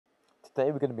Today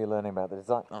we're going to be learning about the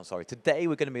design. Today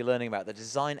we're going to be learning about the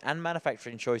design and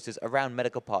manufacturing choices around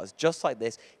medical parts just like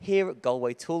this here at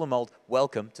Galway Tool & Mould.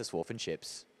 Welcome to Swarf and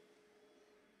Chips.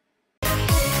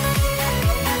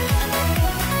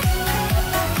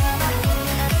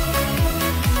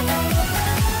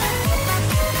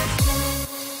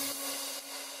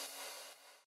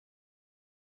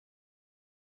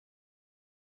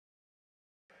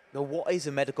 Now, what is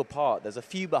a medical part? There's a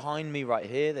few behind me right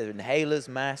here. There's inhalers,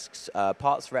 masks,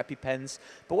 parts for EpiPens.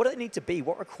 But what do they need to be?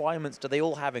 What requirements do they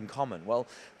all have in common? Well,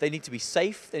 they need to be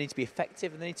safe, they need to be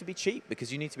effective, and they need to be cheap,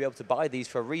 because you need to be able to buy these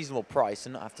for a reasonable price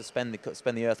and not have to spend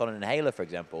the earth on an inhaler, for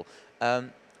example.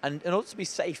 And in order to be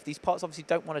safe, these parts obviously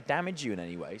don't want to damage you in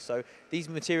any way. So these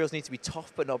materials need to be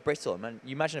tough but not brittle.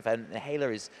 You imagine if an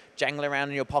inhaler is jangling around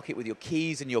in your pocket with your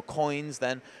keys and your coins,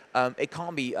 then it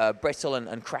can't be brittle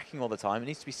and cracking all the time. It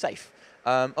needs to be safe.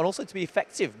 And also to be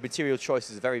effective, material choice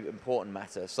is a very important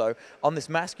matter. So on this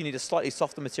mask, you need a slightly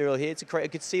softer material here to create a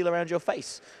good seal around your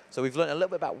face. So we've learned a little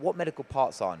bit about what medical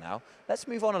parts are now. Let's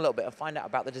move on a little bit and find out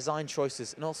about the design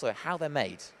choices and also how they're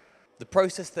made. The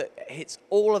process that hits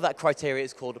all of that criteria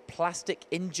is called plastic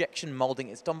injection molding.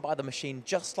 It's done by the machine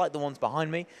just like the ones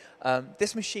behind me.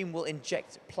 This machine will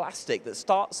inject plastic that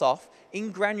starts off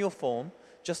in granule form,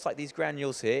 just like these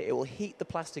granules here. It will heat the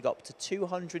plastic up to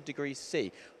 200 degrees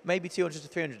C, maybe 200 to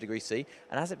 300 degrees C,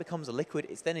 and as it becomes a liquid,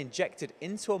 it's then injected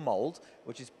into a mold,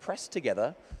 which is pressed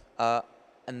together,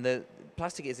 and the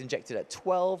plastic is injected at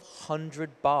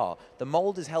 1,200 bar. The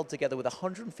mold is held together with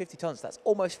 150 tons. That's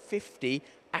almost 50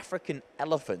 African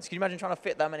elephants. Can you imagine trying to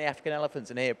fit that many African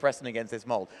elephants in here pressing against this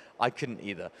mold? I couldn't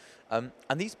either. And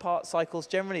these part cycles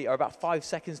generally are about 5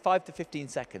 seconds, 5 to 15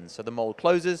 seconds. So the mold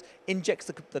closes, injects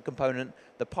the component,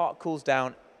 the part cools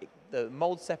down, the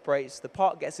mold separates, the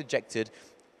part gets ejected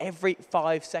every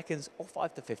 5 seconds or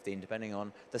 5 to 15, depending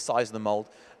on the size of the mold.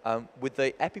 With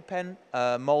the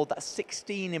EpiPen mold, that's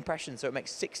 16 impressions, so it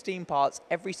makes 16 parts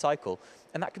every cycle,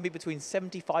 and that can be between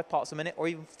 75 parts a minute or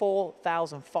even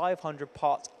 4,500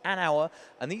 parts an hour,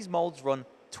 and these molds run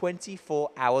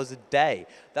 24 hours a day.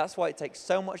 That's why it takes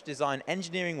so much design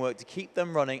engineering work to keep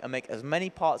them running and make as many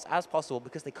parts as possible,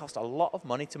 because they cost a lot of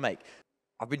money to make.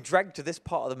 I've been dragged to this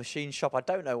part of the machine shop. I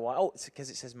don't know why. Oh, it's because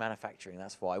it says manufacturing,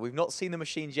 that's why. We've not seen the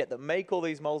machines yet that make all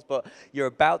these molds, but you're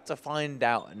about to find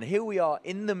out. And here we are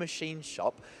in the machine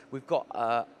shop. We've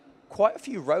got quite a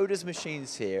few Rodas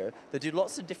machines here that do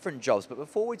lots of different jobs. But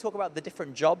before we talk about the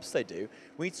different jobs they do,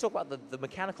 we need to talk about the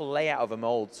mechanical layout of a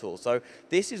mold tool. So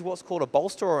this is what's called a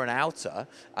bolster or an outer,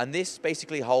 and this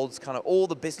basically holds kind of all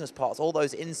the business parts, all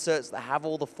those inserts that have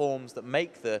all the forms that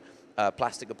make the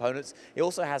plastic components. It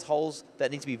also has holes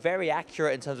that need to be very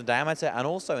accurate in terms of diameter, and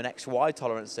also an XY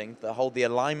tolerancing that hold the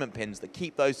alignment pins that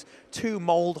keep those two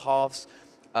mold halves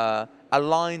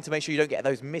aligned to make sure you don't get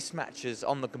those mismatches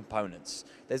on the components.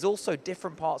 There's also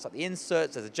different parts like the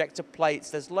inserts, there's ejector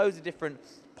plates, there's loads of different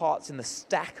parts in the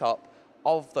stack up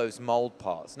of those mold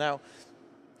parts. Now,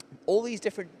 all these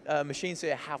different machines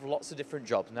here have lots of different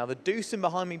jobs. Now the Doosan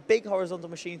behind me, big horizontal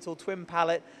machine tool, twin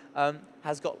pallet,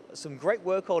 has got some great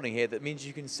work holding here that means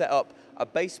you can set up a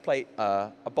base plate,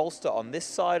 a bolster on this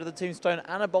side of the tombstone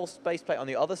and a base plate on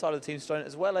the other side of the tombstone,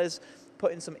 as well as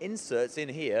putting some inserts in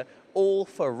here, all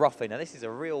for roughing. Now this is a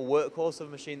real workhorse of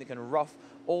a machine that can rough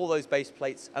all those base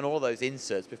plates and all those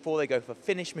inserts before they go for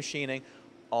finish machining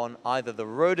on either the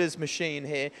Rodas machine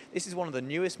here. This is one of the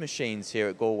newest machines here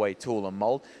at Galway Tool &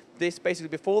 Mould. This basically,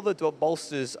 before the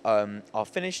bolsters are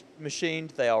finished machined,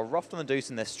 they are roughed on the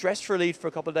Doosan, they're stress relieved for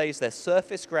a couple of days, they're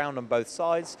surface ground on both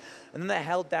sides, and then they're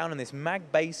held down in this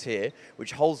mag base here,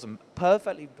 which holds them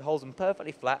perfectly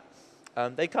flat.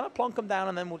 They kind of plonk them down,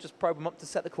 and then we'll just probe them up to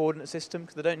set the coordinate system,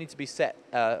 because they don't need to be set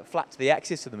flat to the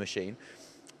axis of the machine.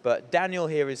 But Daniel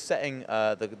here is setting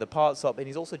the parts up, and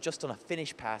he's also just done a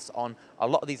finish pass on a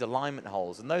lot of these alignment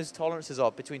holes. And those tolerances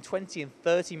are between 20 and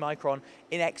 30 micron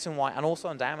in X and Y, and also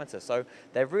on diameter. So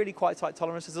they're really quite tight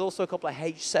tolerances. There's also a couple of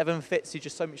H7 fits. He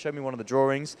just showed me one of the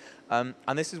drawings. And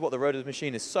this is what the Rodas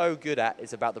machine is so good at.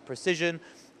 It's about the precision,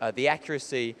 the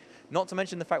accuracy, not to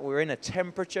mention the fact we're in a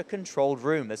temperature-controlled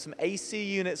room. There's some AC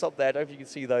units up there, I don't know if you can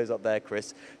see those up there,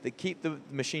 Chris, that keep the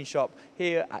machine shop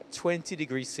here at 20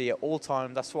 degrees C at all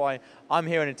times. That's why I'm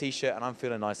here in a t-shirt and I'm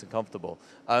feeling nice and comfortable.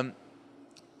 The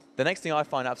next thing I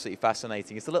find absolutely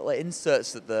fascinating is the little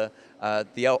inserts that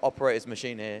the operator's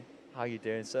machine here. How are you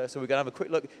doing, sir? So we're going to have a quick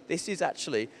look. This is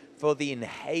actually for the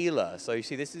inhaler. So you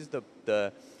see, this is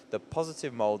the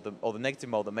positive mold, or the negative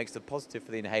mold that makes the positive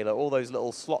for the inhaler. All those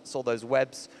little slots, all those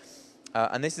webs.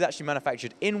 And this is actually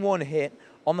manufactured in one hit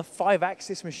On the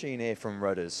 5-axis machine here from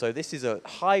Rudders, so this is a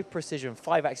high precision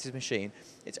 5-axis machine.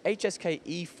 It's HSK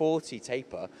E40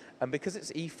 taper, and because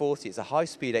it's E40, it's a high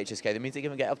speed HSK, that means it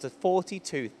can get up to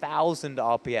 42,000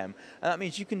 RPM, and that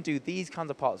means you can do these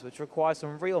kinds of parts which require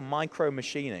some real micro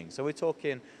machining. So we're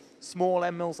talking small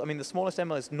end mills. I mean, the smallest end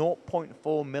mill is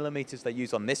 0.4 millimeters they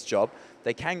use on this job.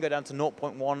 They can go down to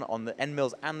 0.1 on the end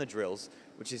mills and the drills,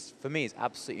 which is, for me, is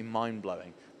absolutely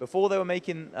mind-blowing. Before they were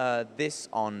making this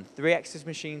on 3-axis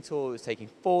machine tool, it was taking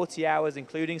 40 hours,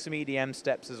 including some EDM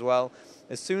steps as well.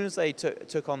 As soon as they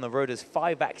took on the Rudders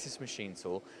 5-axis machine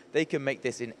tool, they can make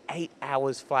this in 8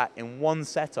 hours flat in one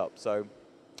setup. So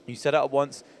you set it up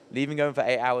once, leave them going for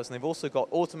 8 hours, and they've also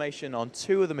got automation on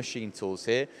 2 of the machine tools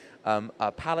here.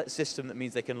 A pallet system that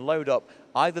means they can load up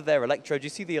either their electrodes,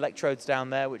 you see the electrodes down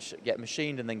there which get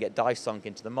machined and then get die sunk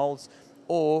into the molds,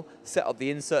 or set up the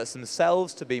inserts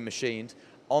themselves to be machined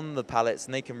on the pallets,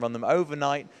 and they can run them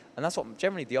overnight. And that's what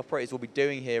generally the operators will be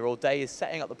doing here all day, is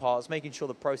setting up the parts, making sure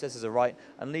the processes are right,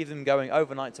 and leave them going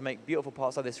overnight to make beautiful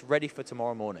parts like this ready for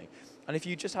tomorrow morning. And if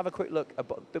you just have a quick look at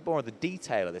a bit more of the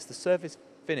detail of this, the surface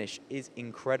finish is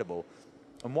incredible.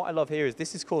 And what I love here is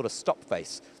this is called a stop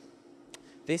face.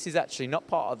 This is actually not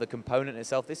part of the component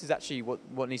itself. This is actually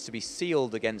what needs to be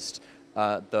sealed against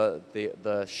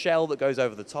the shell that goes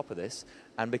over the top of this.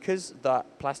 And because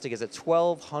that plastic is a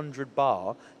 1200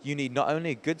 bar, you need not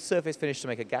only a good surface finish to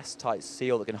make a gas-tight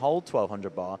seal that can hold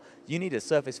 1200 bar, you need a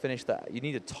surface finish you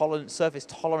need a surface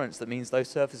tolerance that means those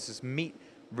surfaces meet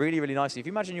really, really nicely. If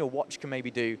you imagine your watch can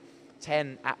maybe do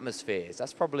 10 atmospheres,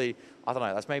 that's probably, I don't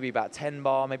know, that's maybe about 10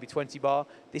 bar, maybe 20 bar.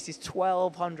 This is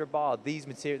 1200 bar. This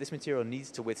material needs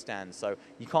to withstand, so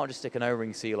you can't just stick an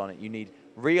O-ring seal on it. You need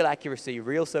real accuracy,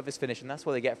 real surface finish, and that's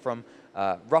what they get from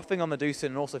roughing on the Doosan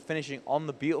and also finishing on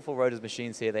the beautiful Rudders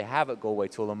machines here they have at Galway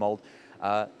Tool and Mold.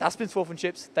 That's been Fork and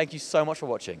Chips. Thank you so much for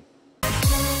watching.